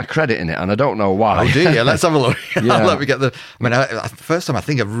 I get a credit in it, and I don't know why. Oh, do you? Let's have a look. Yeah. Let me get the... I mean, first time I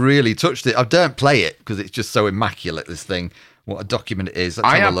think I've really touched it. I don't play it because it's just so immaculate, this thing. what a document it is. Let's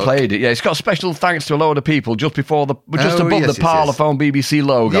I have a have look. played it, yeah. It's got special thanks to a load of people just before Oh, above yes, the Parlophone BBC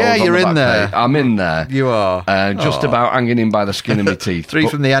logo. Yeah, you're in there. I'm in there. You are. Just about hanging in by the skin of my teeth. Three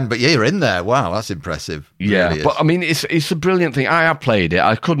But- from the end, but yeah, you're in there. Wow, that's impressive. It Yeah, really is. but I mean, it's a brilliant thing. I have played it.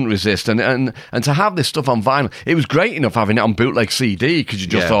 I couldn't resist, and to have this stuff on vinyl, it was great enough having it on bootleg CD because you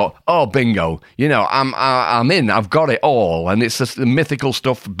just Yeah. thought, oh, bingo, I'm in. I've got it all, and it's just the mythical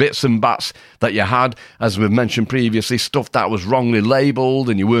stuff, bits and bats that you had, as we've mentioned previously, stuff that was wrongly labelled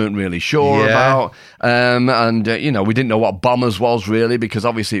and you weren't really sure about, we didn't know what Bombers was really because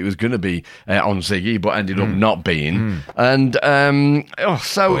obviously it was going to be on Ziggy, but ended up not being, and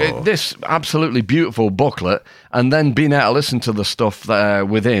this absolutely beautiful booklet, and then being able to listen to the stuff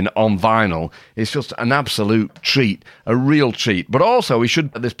within on vinyl, it's just an absolute treat, a real treat. But also, we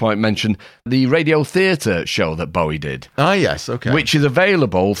should at this point mention the Radio Theatre show that Bowie did. Ah, yes, okay. Which is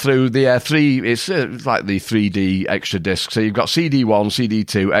available through the it's like the 3D extra disc. So you've got CD1,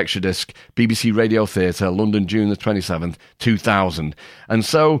 CD2, extra disc, BBC Radio Theatre, London, June the 27th, 2000. And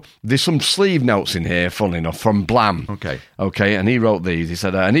so there's some sleeve notes in here, funnily enough, from Blam. Okay, and he wrote these. He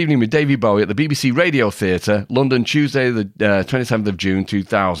said, an evening with Davy Bowie at the BBC Radio Theatre, London, Tuesday the 27th of June,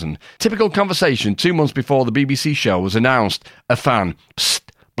 2000. Typical conversation 2 months before the BBC show was announced. A fan. Psst,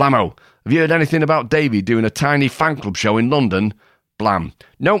 Blamo, have you heard anything about Davy doing a tiny fan club show in London? Blam.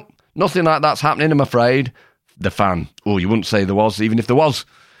 Nope, nothing like that's happening, I'm afraid. The fan. Oh, you wouldn't say there was, even if there was.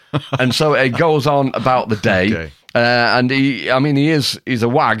 And so it goes on about the day. Okay. And he's a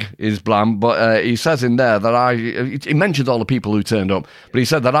wag, is Blam, but he says in there that he mentions all the people who turned up, but he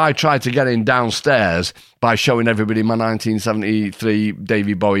said that I tried to get in downstairs by showing everybody my 1973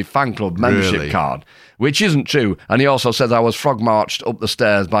 Davy Bowie fan club membership card, which isn't true. And he also says I was frog marched up the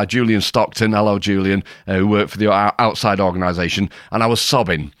stairs by Julian Stockton, hello Julian, who worked for the outside organisation, and I was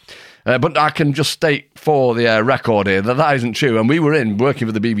sobbing. But I can just state for the record here that isn't true. And we were working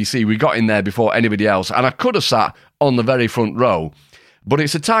for the BBC. We got in there before anybody else. And I could have sat on the very front row. But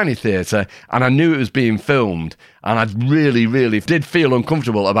it's a tiny theatre, and I knew it was being filmed. And I really, really did feel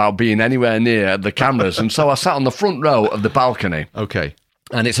uncomfortable about being anywhere near the cameras. And so I sat on the front row of the balcony. Okay.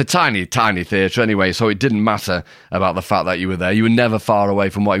 And it's a tiny, tiny theatre anyway, so it didn't matter about the fact that you were there. You were never far away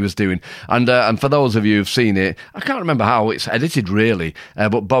from what he was doing. And for those of you who've seen it, I can't remember how it's edited really,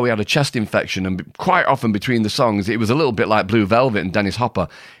 but Bowie had a chest infection, and quite often between the songs, it was a little bit like Blue Velvet and Dennis Hopper.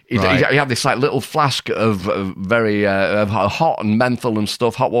 He had this like little flask of very hot and menthol and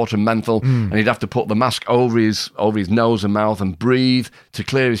stuff, hot water and menthol, and he'd have to put the mask over his nose and mouth and breathe to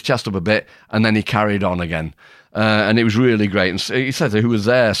clear his chest up a bit, and then he carried on again. And it was really great. And he said who was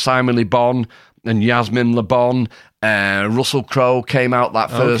there: Simon Le Bon and Yasmin Le Bon. Russell Crowe came out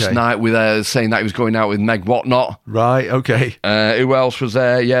that first night with saying that he was going out with Meg Whatnot. Right, okay. Who else was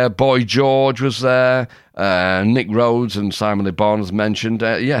there? Yeah, Boy George was there. Nick Rhodes and Simon Le Bon, as mentioned.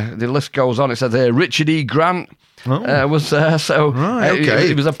 The list goes on. It says here Richard E. Grant was there. So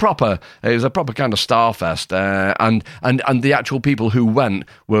it was a proper kind of starfest. And the actual people who went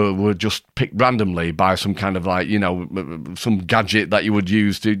were just picked randomly by some kind of like, some gadget that you would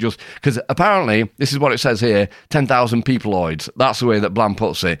use to just, because apparently this is what it says here: 10,000 peopleoids. That's the way that Blam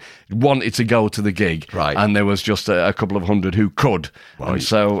puts it. Wanted to go to the gig, right? And there was just a couple of hundred who could. Right. And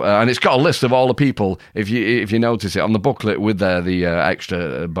so, and it's got a list of all the people. If you notice it on the booklet with the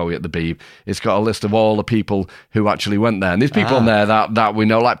extra Bowie at the Beeb, it's got a list of all the people who actually went there. And there's people in there that we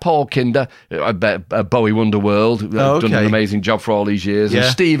know, like Paul Kinder, Bowie Wonderworld, done an amazing job for all these years. And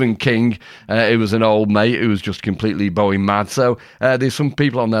Stephen King, who was an old mate who was just completely Bowie mad. So there's some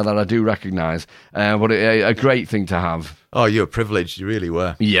people on there that I do recognise. But a great thing to have. Oh, you were privileged. You really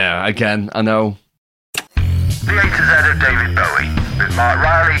were. Yeah, again, I know. The A to Z of David Bowie with Mark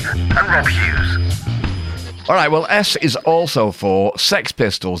Riley and Rob Hughes. All right, well, S is also for Sex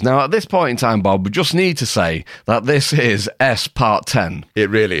Pistols. Now, at this point in time, Bob, we just need to say that this is S Part 10. It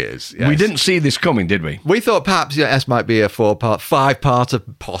really is, yes. We didn't see this coming, did we? We thought perhaps S might be a 5-parter,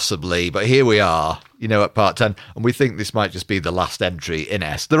 possibly, but here we are, at Part 10, and we think this might just be the last entry in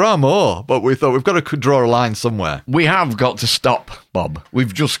S. There are more, but we thought we've got to draw a line somewhere. We have got to stop, Bob.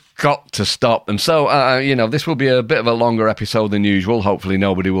 We've just got to stop. And so, this will be a bit of a longer episode than usual. Hopefully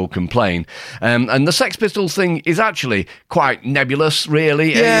nobody will complain. And the Sex Pistols thing is actually quite nebulous,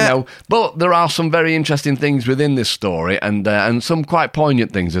 really. Yeah. But there are some very interesting things within this story and some quite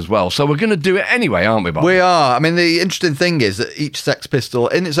poignant things as well. So we're going to do it anyway, aren't we, Bob? We are. I mean, the interesting thing is that each Sex Pistol,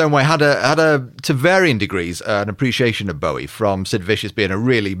 in its own way, had a to varying degrees, an appreciation of Bowie, from Sid Vicious being a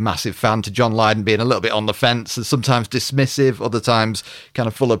really massive fan to John Lydon being a little bit on the fence and sometimes dismissive, other times kind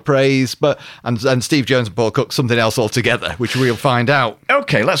of full of praise. And Steve Jones and Paul Cook, something else altogether, which we'll find out.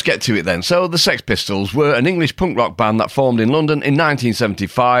 Okay, let's get to it then. So the Sex Pistols were an English punk rock band that formed in London in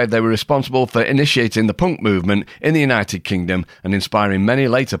 1975. They were responsible for initiating the punk movement in the United Kingdom and inspiring many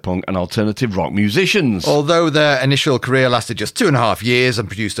later punk and alternative rock musicians. Although their initial career lasted just 2.5 years and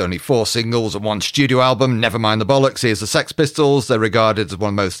produced only 4 singles and 1 studio album, never mind the bollocks, here's the Sex Pistols. They're regarded as one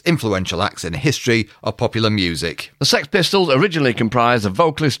of the most influential acts in the history of popular music. The Sex Pistols originally comprised of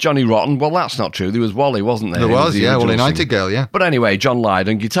vocalist Johnny Rotten. Well, that's not true. There was Wally, wasn't there? There was, the yeah, Wally original Nightingale, yeah. But anyway, John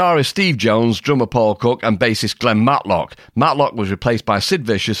Lydon, guitarist Steve Jones, drummer Paul Cook, and bassist Glenn Matlock. Matlock was replaced by Sid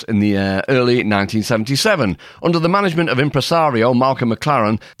Vicious in the early 1977. Under the management of impresario Malcolm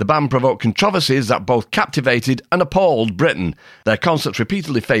McLaren, the band provoked controversies that both captivated and appalled Britain. Their concerts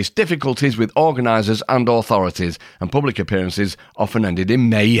repeatedly faced difficulties with organisers and authorities, and public appearances often ended in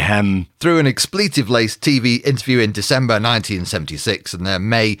mayhem. Through an expletive-laced TV interview in December 1976 and their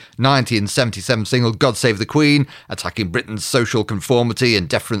May 1977 single God Save the Queen, attacking Britain's social conformity and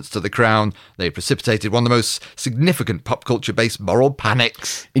deference to the crown, they precipitated one of the most significant pop culture-based moral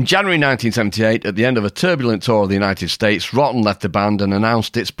panics. In January 1978, at the end of a turbulent tour of the United States, Rotten left the band and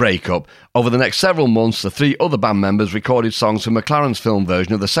announced its breakup. Over the next several months, the 3 other band members recorded songs for McLaren's film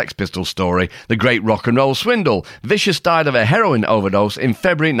version of the Sex Pistols story, The Great Rock and Roll Swindle. Vicious died of a heroin overdose in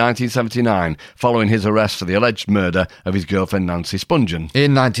February 1979, following his arrest for the alleged murder of his girlfriend Nancy Spungen.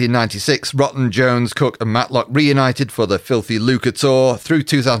 In 1996, Rotten, Jones, Cook and Matlock reunited for the Filthy Lucre tour. Through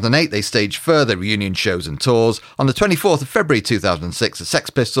 2008, they staged further reunion shows and tours. On the 24th of February 2006, the Sex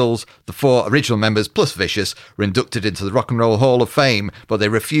Pistols, the 4 original members plus Vicious, were inducted into the Rock and Roll Hall of Fame, but they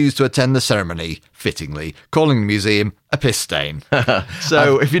refused to attend the ceremony, fittingly, calling the museum a piss stain.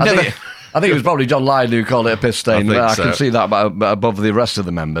 So if you never... I think it was probably John Lydon who called it a piss stain. I can see that above the rest of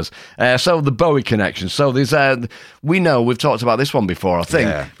the members. So the Bowie connection. So there's, we know, we've talked about this one before, I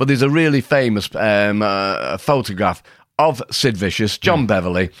think, but there's a really famous photograph of Sid Vicious, John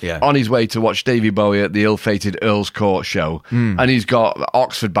Beverley, on his way to watch Davy Bowie at the ill-fated Earl's Court show. And he's got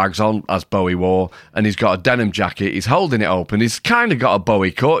Oxford bags on, as Bowie wore, and he's got a denim jacket. He's holding it open. He's kind of got a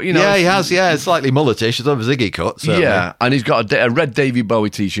Bowie cut, you know. Yeah, he has, It's slightly mulletish. It's of a Ziggy cut, certainly. Yeah, and he's got a red Davy Bowie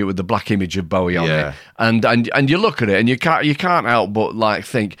t-shirt with the black image of Bowie on it. And you look at it, and you can't help but, like,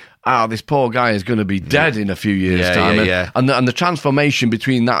 think... this poor guy is going to be dead in a few years' time. And the transformation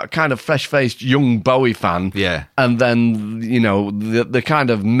between that kind of fresh-faced young Bowie fan and then, you know, the kind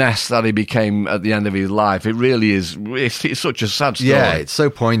of mess that he became at the end of his life, it really is, it's such a sad story. Yeah, it's so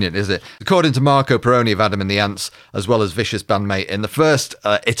poignant, isn't it? According to Marco Peroni of Adam and the Ants, as well as Vicious bandmate in the first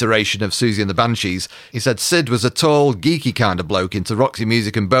iteration of Susie and the Banshees, he said Sid was a tall, geeky kind of bloke into Roxy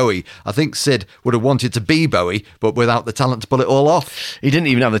music and Bowie. I think Sid would have wanted to be Bowie, but without the talent to pull it all off. He didn't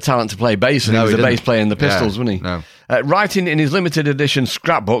even have the talent to play bass, and he was a bass player in the Pistols, wasn't he? No. Writing in his limited edition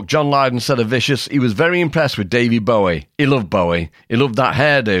scrapbook, John Lydon said of Vicious, he was very impressed with Davy Bowie. He loved Bowie. He loved that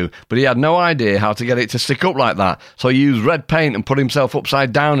hairdo, but he had no idea how to get it to stick up like that, so he used red paint and put himself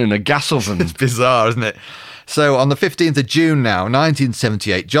upside down in a gas oven. It's bizarre, isn't it? So on the 15th of June now,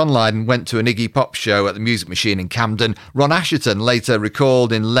 1978, John Lydon went to an Iggy Pop show at the Music Machine in Camden. Ron Asherton later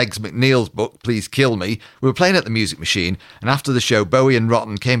recalled in Legs McNeil's book, Please Kill Me, we were playing at the Music Machine, and after the show, Bowie and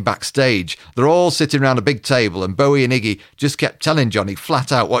Rotten came backstage. They're all sitting around a big table, and Bowie and Iggy just kept telling Johnny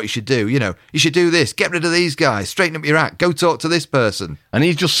flat out what he should do. You know, you should do this, get rid of these guys, straighten up your act, go talk to this person. And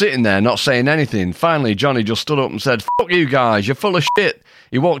he's just sitting there not saying anything. Finally, Johnny just stood up and said, "Fuck you guys, you're full of shit."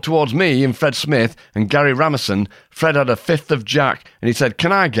 He walked towards me and Fred Smith and Gary Ramerson. Fred had a fifth of Jack, and he said,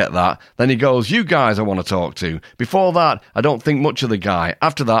 "Can I get that?" Then he goes, "You guys I want to talk to." Before that, I don't think much of the guy.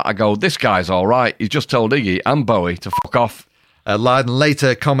 After that, I go, "This guy's all right. He's just told Iggy and Bowie to fuck off." Lydon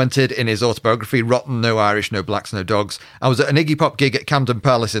later commented in his autobiography, Rotten, No Irish, No Blacks, No Dogs, "I was at an Iggy Pop gig at Camden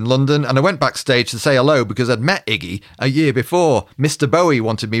Palace in London, and I went backstage to say hello because I'd met Iggy a year before. Mr. Bowie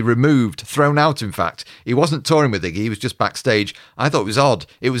wanted me removed, thrown out in fact. He wasn't touring with Iggy, he was just backstage. I thought it was odd.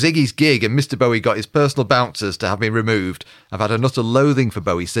 It was Iggy's gig and Mr. Bowie got his personal bouncers to have me removed. I've had an utter loathing for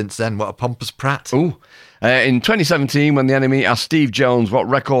Bowie since then. What a pompous prat." Ooh. In 2017, when the Enemy asked Steve Jones what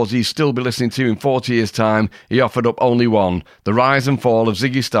records he'd still be listening to in 40 years' time, he offered up only one: The Rise and Fall of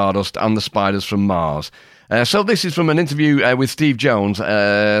Ziggy Stardust and the Spiders from Mars. So this is from an interview with Steve Jones.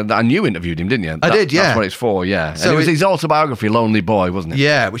 And you interviewed him, didn't you? I did, yeah. That's what it's for, yeah. So and it was his autobiography, Lonely Boy, wasn't it?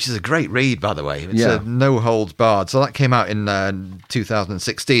 Yeah, which is a great read, by the way. It's a no holds barred. So that came out in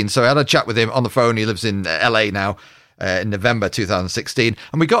 2016. So I had a chat with him on the phone. He lives in LA now. in November 2016.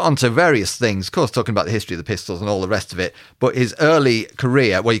 And we got onto various things, of course, talking about the history of the Pistols and all the rest of it. But his early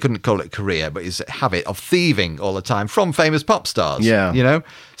career, well, you couldn't call it a career, but his habit of thieving all the time from famous pop stars. Yeah. You know,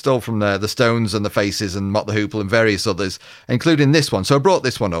 stole from the Stones and the Faces and Mott the Hoople and various others, including this one. So I brought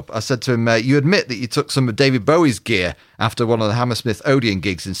this one up. I said to him, you admit that you took some of David Bowie's gear after one of the Hammersmith Odeon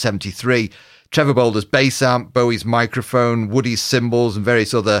gigs in 73. Trevor Boulder's bass amp, Bowie's microphone, Woody's cymbals, and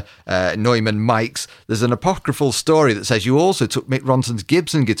various other Neumann mics. There's an apocryphal story that says you also took Mick Ronson's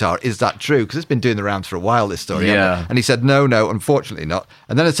Gibson guitar. Is that true? Because it's been doing the rounds for a while, this story. Yeah. And he said, no, unfortunately not.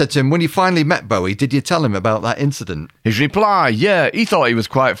 And then I said to him, when you finally met Bowie, did you tell him about that incident? His reply, yeah, he thought he was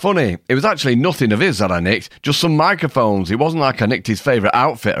quite funny. It was actually nothing of his that I nicked, just some microphones. It wasn't like I nicked his favourite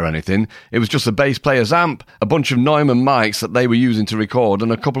outfit or anything. It was just a bass player's amp, a bunch of Neumann mics that they were using to record,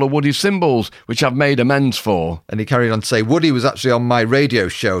 and a couple of Woody cymbals, which I've made amends for. And he carried on to say, Woody was actually on my radio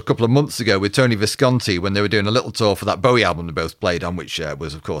show a couple of months ago with Tony Visconti when they were doing a little tour for that Bowie album they both played on, which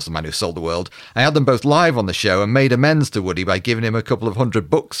was, of course, The Man Who Sold the World. I had them both live on the show and made amends to Woody by giving him a couple of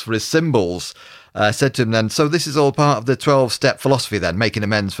 $100 for his cymbals. I said to him then, so this is all part of the 12-step philosophy then, making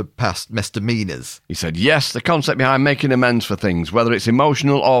amends for past misdemeanours? He said, yes, the concept behind making amends for things, whether it's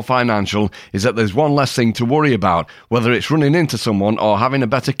emotional or financial, is that there's one less thing to worry about, whether it's running into someone or having a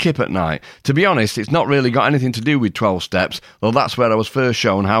better kip at night. To be honest, it's not really got anything to do with 12 steps, though that's where I was first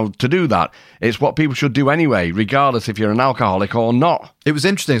shown how to do that. It's what people should do anyway, regardless if you're an alcoholic or not. It was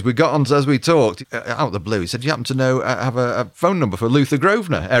interesting, as we got on, as we talked, out of the blue, he said, you happen to know, have a phone number for Luther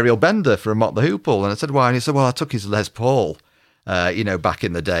Grosvenor, Ariel Bender from Mott the Hoople? And I said, why? And he said, well, I took his Les Paul, back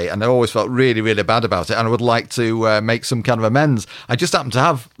in the day, and I always felt really, really bad about it, and I would like to make some kind of amends. I just happened to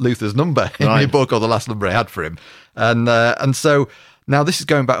have Luther's number in my book, or the last number I had for him. And so now this is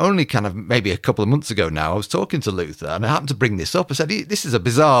going back only kind of maybe a couple of months ago now. I was talking to Luther, and I happened to bring this up. I said, this is a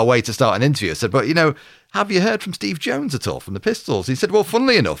bizarre way to start an interview. I said, but, have you heard from Steve Jones at all, from the Pistols? He said, well,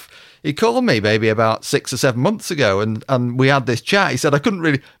 funnily enough, he called me maybe about 6 or 7 months ago, and we had this chat. He said, I couldn't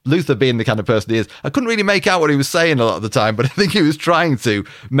really, Luther being the kind of person he is, I couldn't really make out what he was saying a lot of the time, but I think he was trying to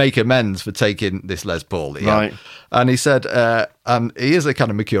make amends for taking this Les Paul. Right. And he said, and he is a kind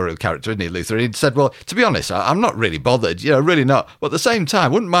of mercurial character, isn't he, Luther? And he said, well, to be honest, I'm not really bothered, really not. But at the same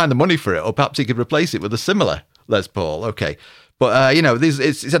time, wouldn't mind the money for it, or perhaps he could replace it with a similar Les Paul. Okay. But, he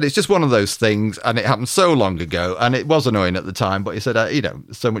said it's just one of those things, and it happened so long ago, and it was annoying at the time, but he said,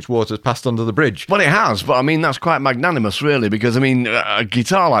 so much water has passed under the bridge. Well, it has, but, that's quite magnanimous, really, because, a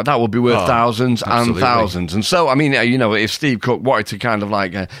guitar like that would be worth thousands absolutely. and thousands. And so, if Steve Cook wanted to kind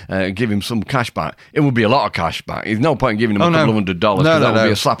of give him some cash back, it would be a lot of cash back. There's no point in giving him a couple of $100, because that would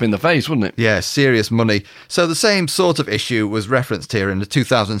be a slap in the face, wouldn't it? Yeah, serious money. So the same sort of issue was referenced here in the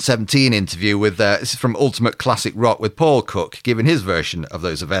 2017 interview with, this is from Ultimate Classic Rock with Paul Cook, giving his version of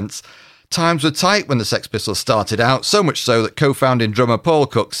those events. Times were tight when the Sex Pistols started out, so much so that co-founding drummer Paul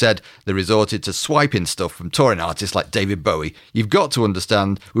Cook said they resorted to swiping stuff from touring artists like David Bowie. You've got to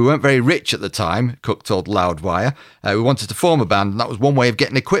understand, we weren't very rich at the time, Cook told Loudwire. We wanted to form a band, and that was one way of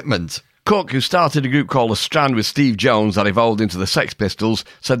getting equipment. Cook, who started a group called The Strand with Steve Jones that evolved into the Sex Pistols,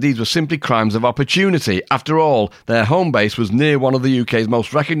 said these were simply crimes of opportunity. After all, their home base was near one of the UK's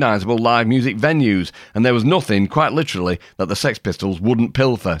most recognisable live music venues, and there was nothing, quite literally, that the Sex Pistols wouldn't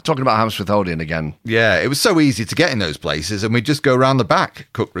pilfer. Talking about Hammersmith Odeon again. Yeah, it was so easy to get in those places, and we'd just go round the back,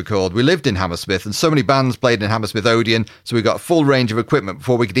 Cook recalled. We lived in Hammersmith, and so many bands played in Hammersmith Odeon, so we got a full range of equipment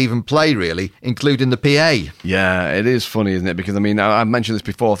before we could even play, really, including the PA. Yeah, it is funny, isn't it? Because, I've mentioned this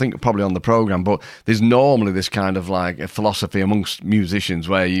before, I think probably on the programme, but there's normally this kind of a philosophy amongst musicians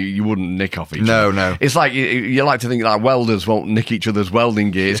where you wouldn't nick off each other. No. It's like you like to think like welders won't nick each other's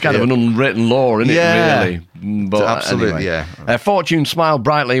welding gear. It's kind of an unwritten law, isn't it, really? But absolutely, anyway. Fortune smiled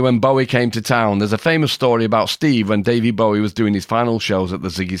brightly when Bowie came to town. There's a famous story about Steve when Davey Bowie was doing his final shows at the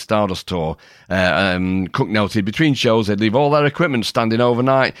Ziggy Stardust tour. Cook noted, between shows they'd leave all their equipment standing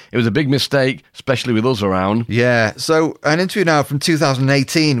overnight. It was a big mistake, especially with us around. Yeah, so an interview now from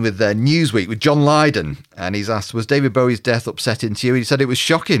 2018 with Newsweek with John Lydon, and he's asked, was David Bowie's death upsetting to you? He said it was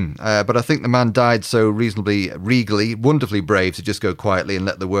shocking, but I think the man died so reasonably regally, wonderfully brave to just go quietly and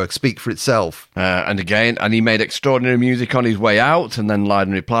let the work speak for itself. And he made extraordinary music on his way out, and then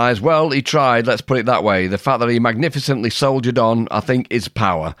Lydon replies, well, he tried, let's put it that way. The fact that he magnificently soldiered on, I think, is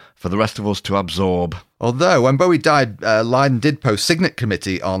power for the rest of us to absorb. Although, when Bowie died, Lydon did post Signet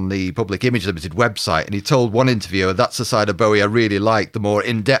Committee on the Public Image Limited website, and he told one interviewer, that's the side of Bowie I really like, the more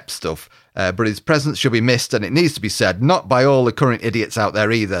in-depth stuff. But his presence should be missed, and it needs to be said, not by all the current idiots out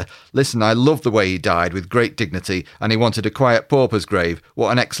there either. Listen, I love the way he died with great dignity, and he wanted a quiet pauper's grave.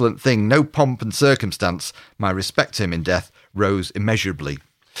 What an excellent thing. No pomp and circumstance. My respect to him in death rose immeasurably.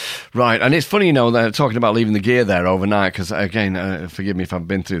 Right, and it's funny, you know, they're talking about leaving the gear there overnight, because, again, forgive me if I've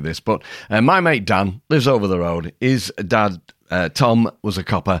been through this, but my mate Dan lives over the road. His dad, Tom, was a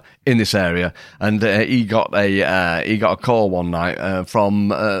copper in this area, and he got a call one night from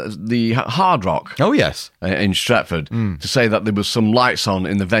the Hard Rock. Oh, yes. In Stretford, to say that there was some lights on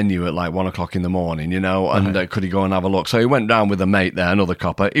in the venue at like 1 o'clock in the morning, you know, and could he go and have a look? So he went down with a mate there, another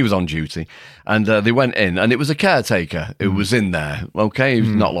copper. He was on duty, and they went in, and it was a caretaker who was in there. Okay, he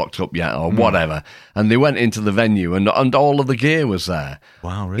was not locked up yet or whatever, and they went into the venue, and all of the gear was there.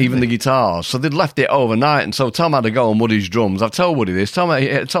 Wow, really? Even the guitars. So they'd left it overnight, and so Tom had to go on Woody's drums. I've told Woody this. Tom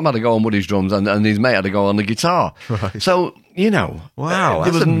had to go on Woody's drums, and his mate had to go on the guitar. Right. So, you know. Wow,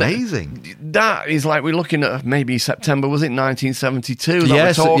 that's amazing. That is like, we're looking at maybe September, was it 1972?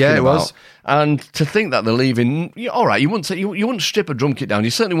 Yes, we're talking yeah, it about. was. And to think that they're leaving, all right, you wouldn't strip a drum kit down. You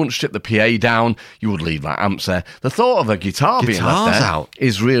certainly wouldn't strip the PA down. You would leave like amps there. The thought of a guitar being left there out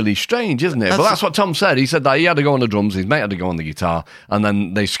is really strange, isn't it? But that's what Tom said. He said that he had to go on the drums, his mate had to go on the guitar, and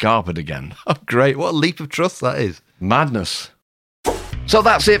then they scarpered again. Oh, great. What a leap of trust that is. Madness. So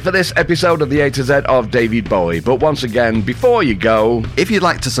that's it for this episode of the A to Z of David Bowie. But once again, before you go, If you'd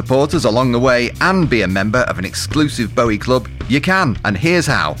like to support us along the way and be a member of an exclusive Bowie club, you can, and here's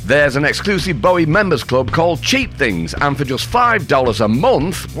how. there's an exclusive Bowie members club called Cheap Things, and for just $5 a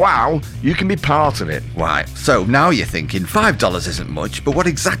month, wow, you can be part of it. Right, so now you're thinking $5 isn't much, but what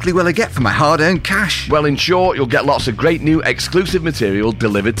exactly will I get for my hard-earned cash? Well, in short, you'll get lots of great new exclusive material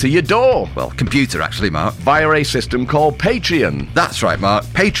delivered to your door Well, computer actually, Mark. via a system called Patreon. That's right, Mark.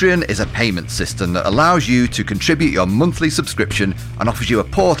 Patreon is a payment system that allows you to contribute your monthly subscription and offers you a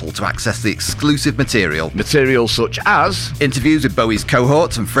portal to access the exclusive material. Material such as Interviews with Bowie's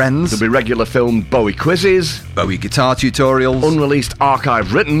cohorts and friends, there'll be regular filmed Bowie quizzes, Bowie guitar tutorials, unreleased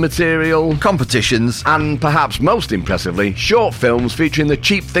archive written material, competitions. and perhaps most impressively, short films featuring the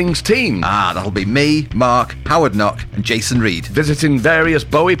Cheap Things team, That'll be me, Mark, Howard Knock and Jason Reed. visiting various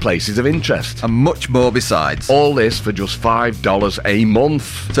Bowie places of interest. And much more besides. All this for just $5 a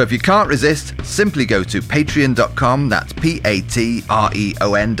month. So if you can't resist, simply go to patreon.com, that's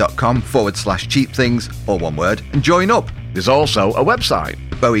patreon.com/cheap things, or one word, and join up. There's also a website.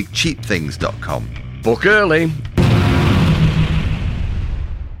 BowieCheapThings.com. Book early,